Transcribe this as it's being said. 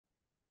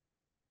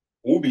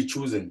Who be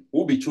choosing?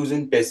 Who be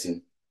choosing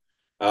person?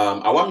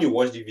 I want you to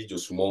watch the video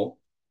small.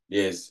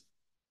 Yes.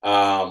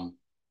 Um,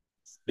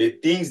 the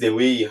things the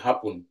way it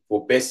happen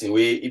for person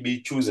where it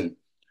be chosen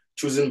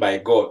by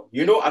God.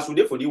 You know, as we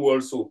dey for the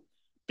world, so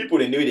people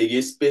they know they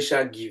get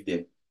special give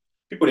them.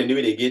 People they know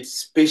they get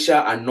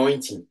special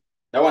anointing.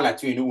 That one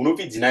actually, we no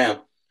fit deny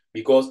am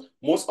because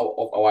most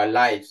of our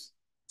lives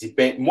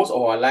depend. Most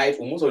of our lives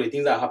or most of the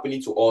things that are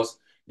happening to us,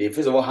 they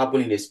first of all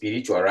happen in the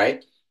spiritual,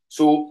 right?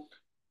 So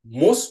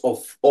most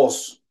of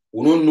us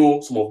we don't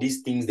know some of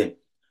these things them.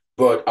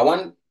 But I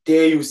want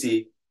tell you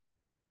say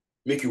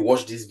make you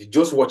watch this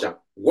video. Just watch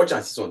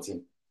and see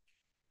something.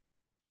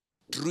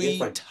 Yeah, Three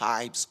fine.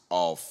 types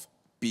of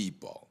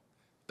people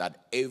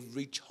that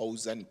every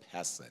chosen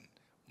person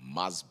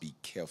must be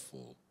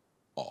careful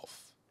of.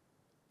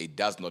 It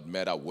does not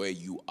matter where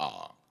you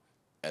are,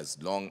 as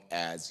long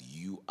as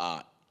you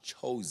are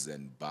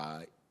chosen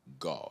by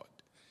God.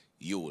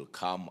 You will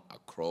come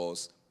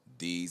across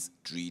these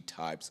three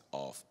types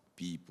of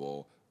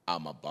people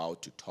I'm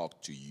about to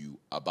talk to you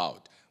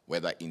about,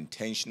 whether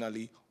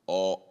intentionally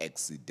or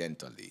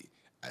accidentally.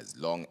 As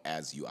long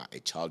as you are a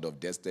child of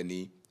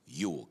destiny,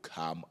 you will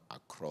come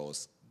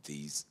across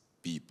these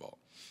people.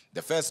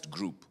 The first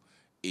group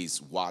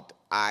is what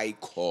I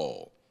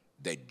call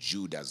the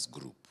Judas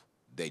group,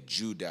 the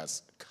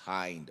Judas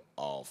kind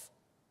of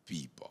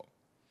people.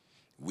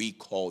 We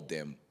call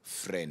them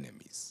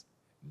frenemies.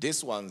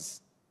 These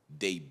ones,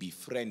 they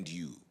befriend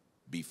you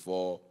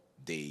before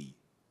they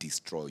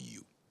destroy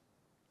you.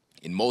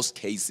 In most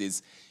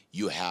cases,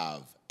 you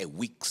have a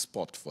weak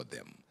spot for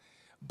them,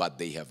 but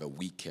they have a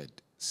wicked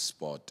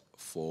spot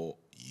for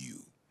you.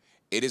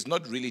 It is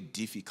not really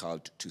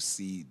difficult to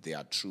see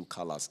their true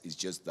colors. It's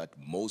just that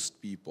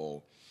most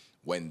people,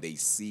 when they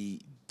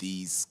see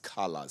these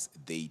colors,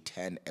 they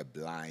turn a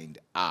blind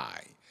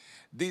eye.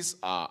 These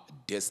are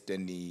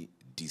destiny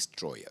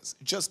destroyers.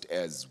 Just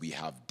as we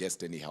have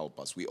destiny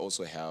helpers, we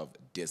also have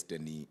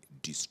destiny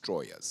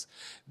destroyers.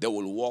 They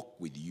will walk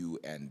with you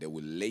and they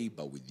will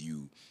labor with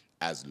you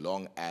as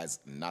long as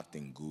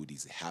nothing good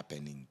is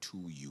happening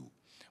to you.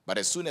 But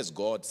as soon as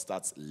God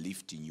starts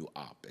lifting you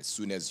up, as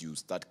soon as you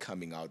start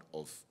coming out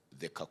of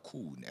the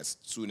cocoon, as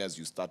soon as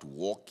you start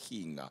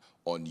walking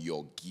on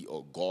your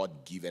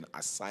God-given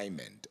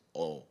assignment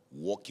or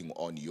walking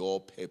on your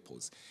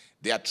purpose,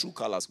 their true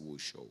colors will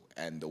show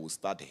and they will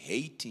start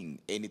hating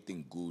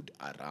anything good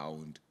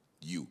around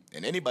you.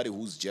 And anybody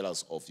who's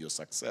jealous of your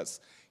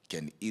success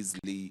can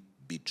easily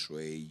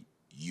betray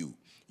you.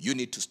 You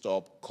need to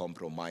stop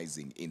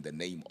compromising in the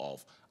name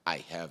of, I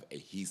have a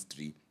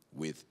history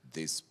with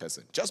this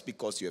person. Just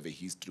because you have a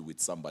history with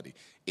somebody,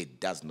 it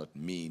does not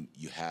mean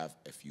you have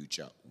a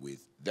future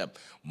with them.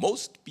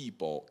 Most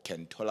people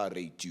can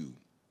tolerate you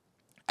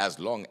as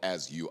long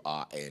as you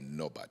are a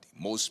nobody.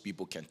 Most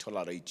people can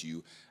tolerate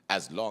you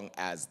as long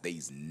as there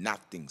is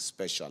nothing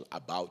special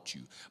about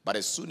you. But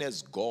as soon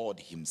as God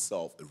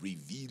himself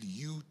reveal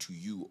you to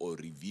you or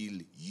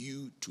reveal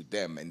you to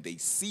them and they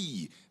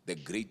see the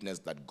greatness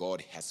that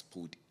God has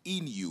put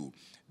in you,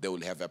 they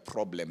will have a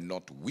problem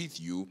not with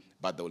you,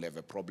 but they will have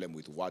a problem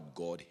with what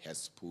God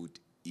has put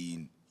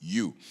in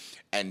you.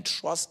 And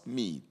trust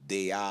me,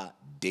 they are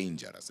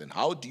dangerous. And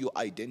how do you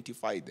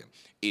identify them?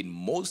 In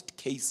most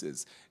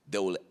cases, they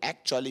will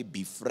actually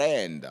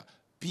befriend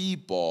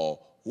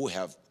people who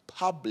have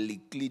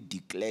publicly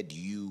declared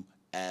you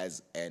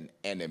as an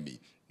enemy.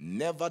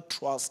 Never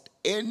trust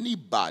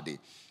anybody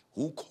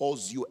who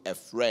calls you a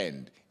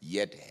friend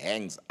yet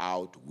hangs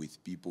out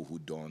with people who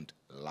don't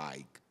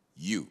like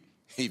you.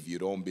 If you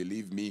don't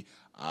believe me,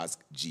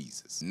 ask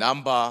Jesus.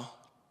 Number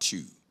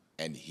two,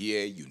 and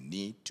here you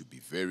need to be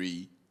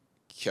very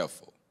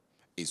careful,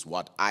 is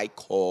what I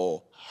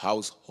call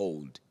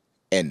household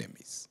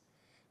enemies.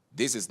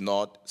 This is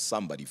not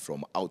somebody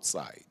from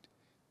outside,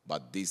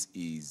 but this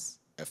is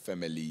a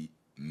family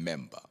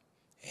member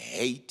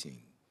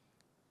hating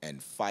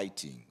and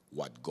fighting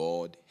what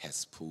God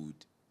has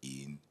put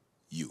in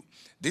you.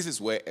 This is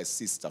where a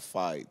sister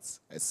fights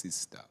a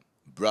sister,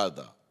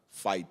 brother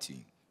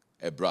fighting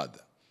a brother.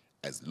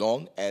 As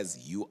long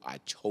as you are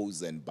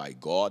chosen by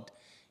God,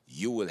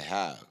 you will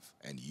have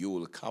and you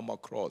will come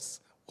across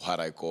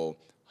what I call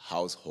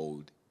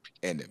household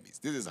enemies.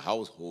 This is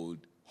household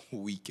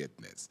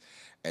wickedness.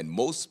 And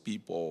most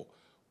people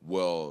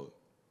will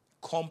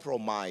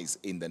compromise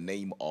in the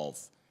name of,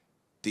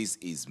 this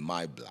is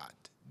my blood,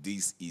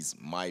 this is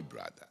my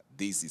brother,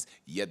 this is,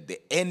 yet the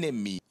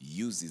enemy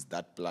uses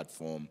that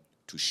platform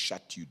to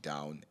shut you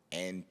down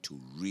and to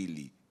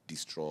really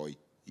destroy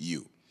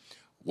you.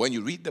 When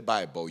you read the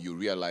Bible, you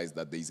realize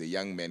that there's a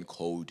young man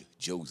called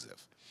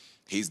Joseph.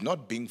 He's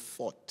not being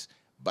fought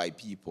by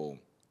people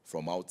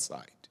from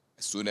outside.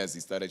 As soon as he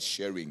started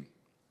sharing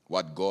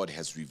what God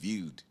has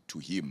revealed to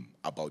him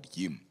about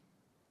him,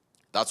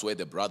 that's where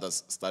the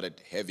brothers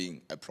started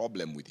having a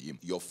problem with him.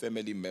 Your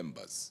family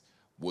members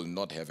will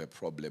not have a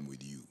problem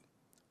with you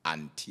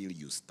until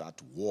you start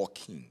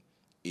walking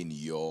in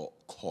your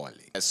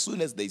calling. As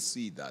soon as they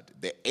see that,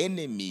 the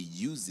enemy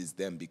uses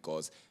them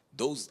because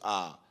those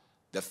are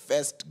The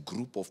first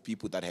group of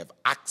people that have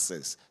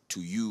access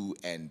to you,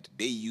 and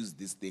they use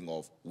this thing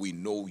of, we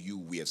know you,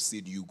 we have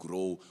seen you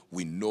grow,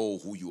 we know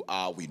who you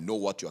are, we know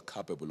what you're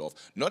capable of.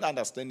 Not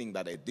understanding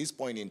that at this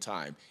point in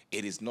time,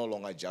 it is no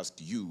longer just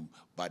you,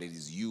 but it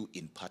is you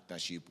in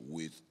partnership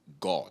with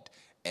God.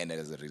 And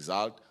as a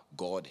result,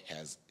 God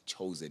has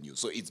chosen you.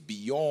 So it's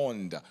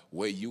beyond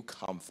where you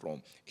come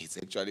from. It's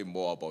actually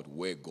more about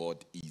where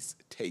God is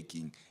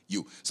taking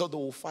you. So they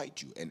will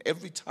fight you. And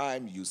every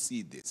time you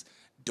see this,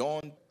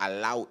 don't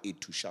allow it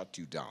to shut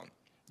you down.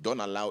 Don't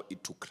allow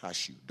it to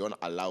crush you. Don't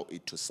allow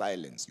it to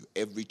silence you.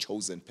 Every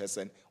chosen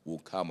person will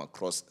come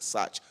across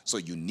such. So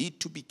you need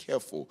to be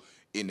careful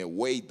in a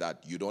way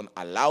that you don't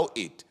allow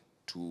it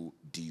to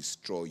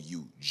destroy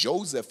you.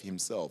 Joseph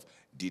himself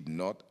did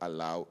not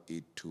allow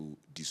it to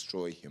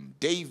destroy him.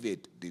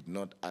 David did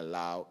not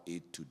allow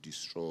it to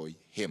destroy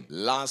him.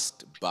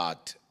 Last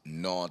but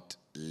not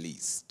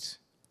least,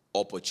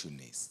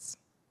 opportunists.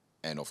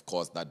 And of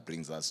course, that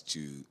brings us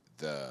to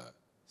the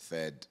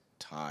third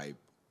type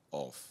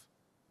of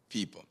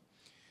people.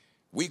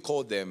 We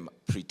call them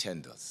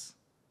pretenders.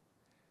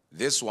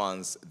 These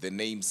ones, the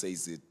name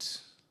says it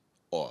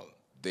all.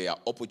 They are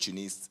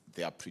opportunists,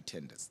 they are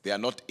pretenders. They are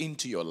not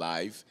into your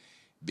life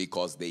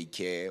because they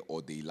care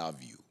or they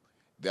love you.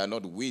 They are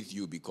not with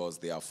you because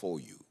they are for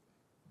you.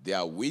 They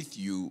are with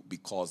you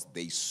because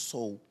they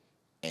saw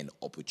an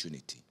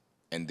opportunity,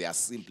 and they are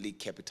simply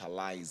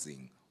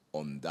capitalizing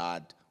on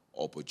that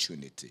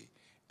opportunity.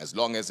 As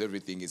long as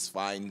everything is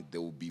fine, they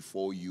will be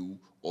for you,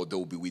 or they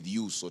will be with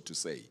you, so to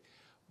say.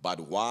 But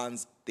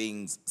once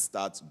things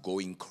start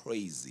going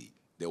crazy,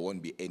 there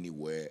won't be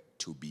anywhere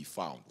to be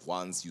found.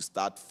 Once you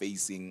start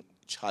facing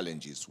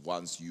challenges,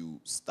 once you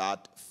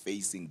start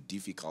facing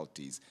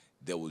difficulties,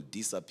 they will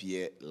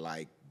disappear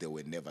like they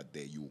were never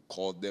there. You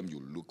call them,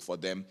 you look for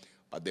them,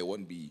 but they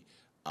won't be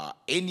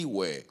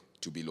anywhere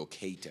to be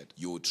located.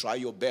 You will try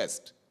your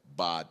best,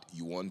 but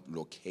you won't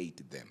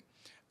locate them.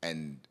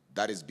 And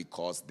that is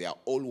because they are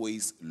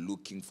always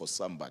looking for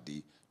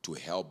somebody to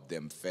help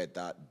them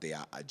further their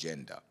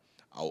agenda.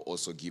 I'll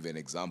also give an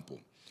example.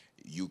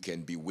 You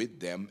can be with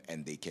them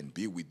and they can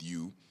be with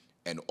you,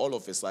 and all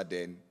of a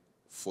sudden,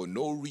 for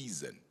no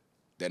reason,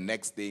 the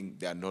next thing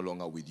they are no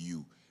longer with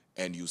you,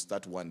 and you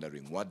start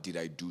wondering, what did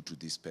I do to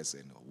this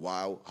person?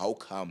 Wow, how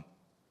come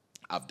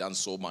I've done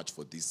so much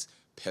for this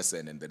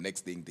person, and the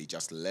next thing they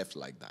just left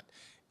like that?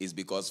 Is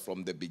because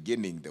from the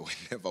beginning they were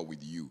never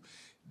with you.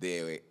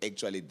 They were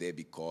actually there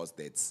because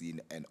they had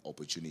seen an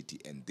opportunity,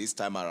 and this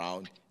time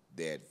around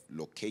they had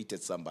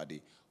located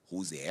somebody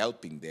who's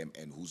helping them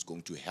and who's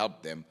going to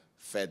help them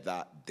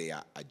further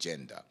their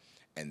agenda.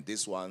 And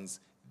these ones,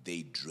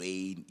 they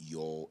drain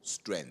your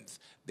strength.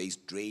 They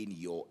drain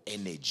your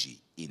energy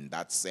in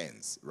that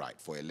sense, right?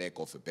 For a lack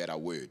of a better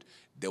word,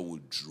 they will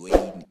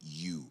drain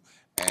you.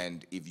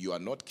 And if you are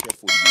not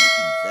careful, you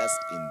invest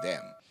in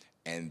them.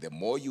 And the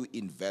more you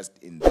invest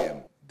in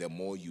them, the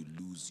more you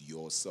lose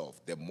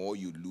yourself, the more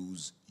you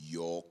lose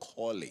your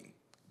calling.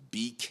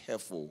 Be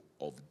careful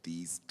of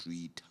these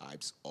three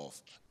types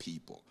of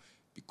people,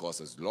 because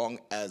as long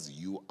as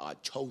you are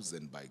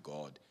chosen by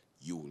God,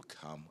 you will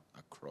come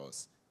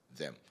across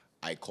them.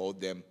 I call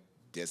them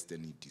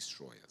destiny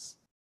destroyers.